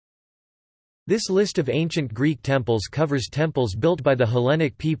This list of ancient Greek temples covers temples built by the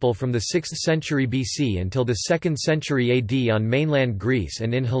Hellenic people from the 6th century BC until the 2nd century AD on mainland Greece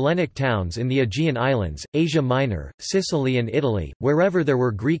and in Hellenic towns in the Aegean Islands, Asia Minor, Sicily and Italy, wherever there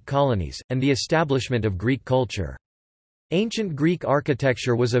were Greek colonies, and the establishment of Greek culture. Ancient Greek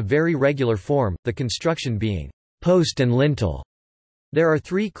architecture was of very regular form, the construction being post and lintel. There are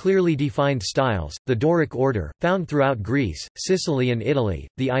three clearly defined styles: the Doric order, found throughout Greece, Sicily and Italy,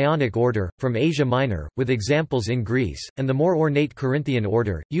 the Ionic order, from Asia Minor, with examples in Greece, and the more ornate Corinthian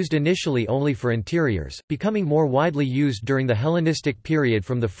order, used initially only for interiors, becoming more widely used during the Hellenistic period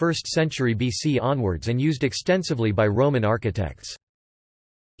from the 1st century BC onwards and used extensively by Roman architects.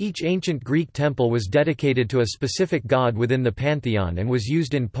 Each ancient Greek temple was dedicated to a specific god within the pantheon and was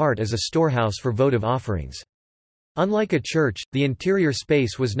used in part as a storehouse for votive offerings. Unlike a church, the interior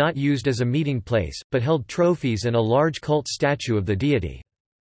space was not used as a meeting place, but held trophies and a large cult statue of the deity.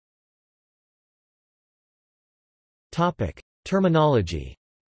 Terminology.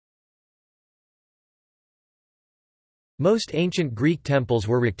 Most ancient Greek temples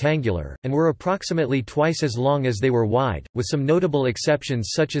were rectangular, and were approximately twice as long as they were wide, with some notable exceptions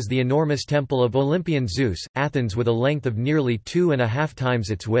such as the enormous Temple of Olympian Zeus, Athens, with a length of nearly 2.5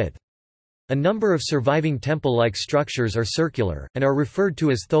 times its width. A number of surviving temple-like structures are circular, and are referred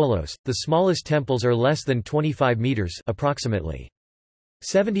to as tholos. The smallest temples are less than 25 meters, approximately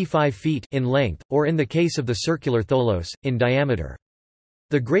 75 feet in length, or in the case of the circular tholos, in diameter.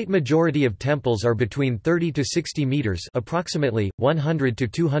 The great majority of temples are between 30 to 60 meters, approximately 100 to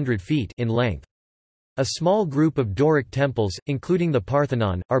 200 feet in length. A small group of Doric temples, including the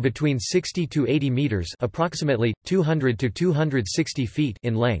Parthenon, are between 60 to 80 meters, approximately 200 to 260 feet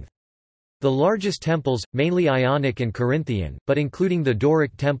in length. The largest temples, mainly Ionic and Corinthian, but including the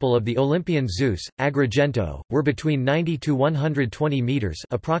Doric temple of the Olympian Zeus, Agrigento, were between 90 to 120 meters,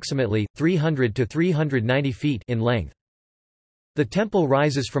 approximately 300 to 390 feet in length. The temple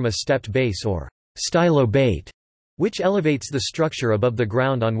rises from a stepped base or stylobate, which elevates the structure above the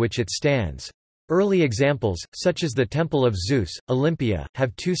ground on which it stands. Early examples, such as the Temple of Zeus, Olympia,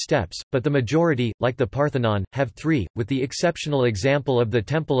 have 2 steps, but the majority, like the Parthenon, have 3, with the exceptional example of the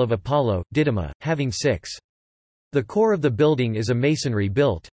Temple of Apollo, Didyma, having 6. The core of the building is a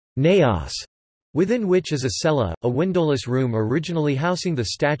masonry-built naos, within which is a cella, a windowless room originally housing the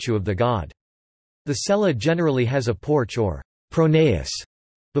statue of the god. The cella generally has a porch or pronaos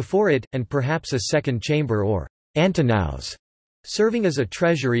before it, and perhaps a second chamber or antinaos, serving as a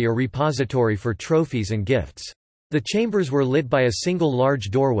treasury or repository for trophies and gifts. The chambers were lit by a single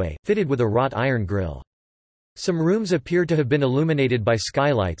large doorway, fitted with a wrought iron grille. Some rooms appear to have been illuminated by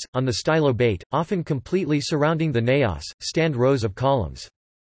skylights. On the stylobate, often completely surrounding the naos, stand rows of columns.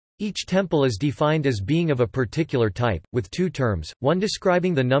 Each temple is defined as being of a particular type, with 2 terms, one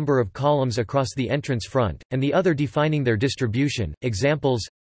describing the number of columns across the entrance front, and the other defining their distribution. Examples: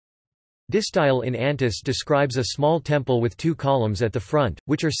 Distyle in Antis describes a small temple with 2 columns at the front,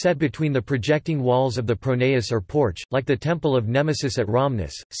 which are set between the projecting walls of the pronaos or porch, like the Temple of Nemesis at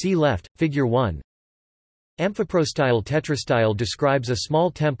Rhamnus. See left, Figure 1. Amphiprostyle Tetrastyle describes a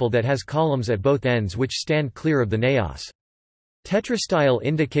small temple that has columns at both ends which stand clear of the naos. Tetrastyle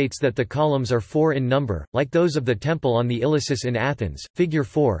indicates that the columns are 4 in number, like those of the temple on the Ilissus in Athens. Figure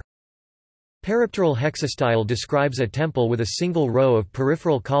 4. Peripteral hexastyle describes a temple with a single row of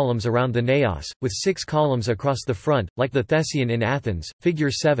peripheral columns around the naos, with 6 columns across the front, like the Thessian in Athens.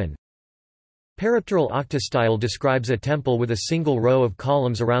 Figure 7. Peripteral octastyle describes a temple with a single row of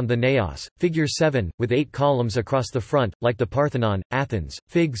columns around the naos. Figure 7, with 8 columns across the front, like the Parthenon, Athens.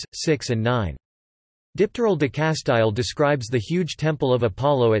 Figs. 6 and 9. Dipteral decastyle describes the huge temple of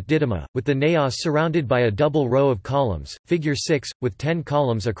Apollo at Didyma, with the naos surrounded by a double row of columns. Figure 6, with 10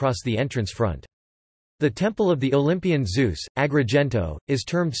 columns across the entrance front. The Temple of the Olympian Zeus, Agrigento, is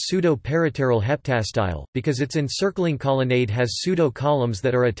termed pseudo-peripteral heptastyle, because its encircling colonnade has pseudo-columns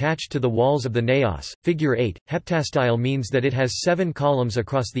that are attached to the walls of the naos. Figure 8, heptastyle means that it has 7 columns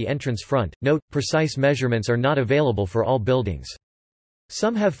across the entrance front. Note, precise measurements are not available for all buildings.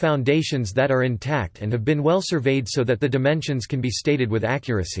 Some have foundations that are intact and have been well surveyed so that the dimensions can be stated with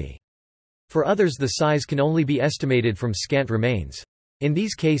accuracy. For others, the size can only be estimated from scant remains. In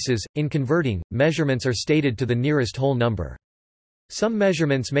these cases, in converting, measurements are stated to the nearest whole number. Some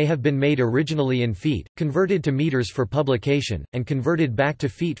measurements may have been made originally in feet, converted to meters for publication, and converted back to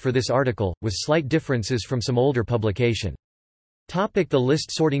feet for this article, with slight differences from some older publication. The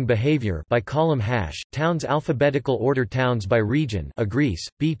list sorting behavior by column hash, towns alphabetical order towns by region A Greece,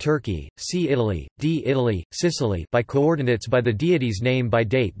 B Turkey, C Italy, D Italy, Sicily by coordinates by the deity's name by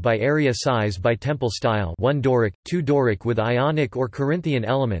date by area size by temple style 1 Doric, 2 Doric with Ionic or Corinthian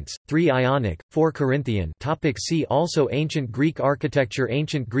elements, 3 Ionic, 4 Corinthian See also Ancient Greek architecture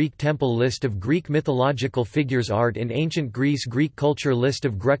Ancient Greek temple List of Greek mythological figures Art in ancient Greece Greek culture List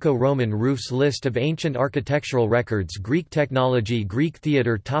of Greco-Roman roofs List of ancient architectural records Greek technology Greek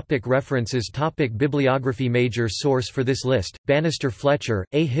theatre References Bibliography Major source for this list, Bannister Fletcher,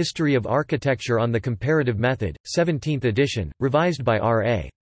 A History of Architecture on the Comparative Method, 17th edition, revised by R.A.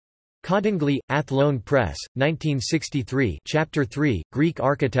 Codingly, Athlone Press, 1963 Chapter 3, Greek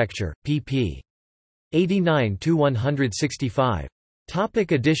Architecture, pp. 89–165.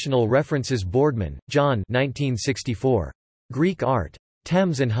 Additional references Boardman, John 1964. Greek Art.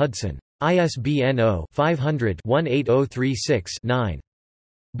 Thames and Hudson. ISBN 0-500-18036-9.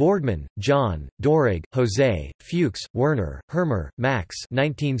 Boardman, John, Dorig, Jose, Fuchs, Werner, Hermer, Max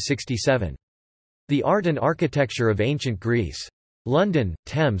 1967. The Art and Architecture of Ancient Greece. London,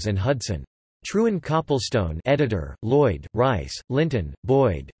 Thames and Hudson. Trewin Copplestone editor, Lloyd, Rice, Linton,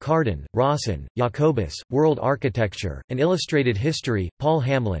 Boyd, Carden, Rawson, Jacobus, World Architecture, An Illustrated History, Paul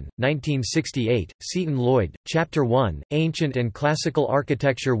Hamlin, 1968, Seton Lloyd, Chapter 1, Ancient and Classical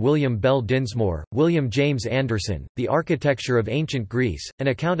Architecture William Bell Dinsmore, William James Anderson, The Architecture of Ancient Greece, An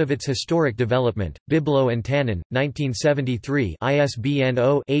Account of its Historic Development, Biblo and Tannen, 1973 ISBN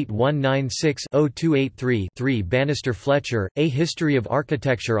 0-8196-0283-3 Bannister Fletcher, A History of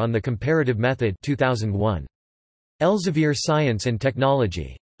Architecture on the Comparative Method 2001. Elsevier Science and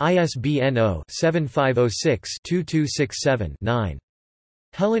Technology. ISBN 0-7506-2267-9.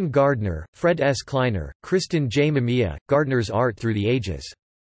 Helen Gardner, Fred S. Kleiner, Kristen J. Mamiya, Gardner's Art Through the Ages.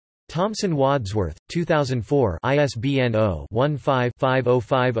 Thomson Wadsworth, 2004 ISBN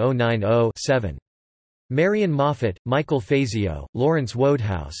 0-15-505090-7. Marion Moffat, Michael Fazio, Lawrence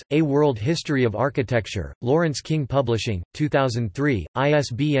Wodehouse, A World History of Architecture, Lawrence King Publishing, 2003,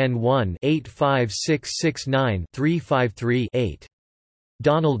 ISBN 1-85669-353-8.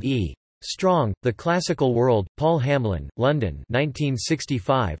 Donald E. Strong, The Classical World, Paul Hamlin, London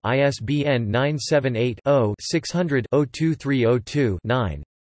 1965, ISBN 978-0-600-02302-9.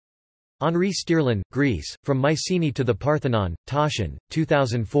 Henri Stierlin, Greece, From Mycenae to the Parthenon, Taschen,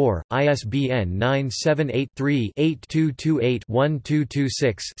 2004, ISBN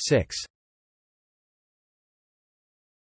 978-3-8228-1226-6.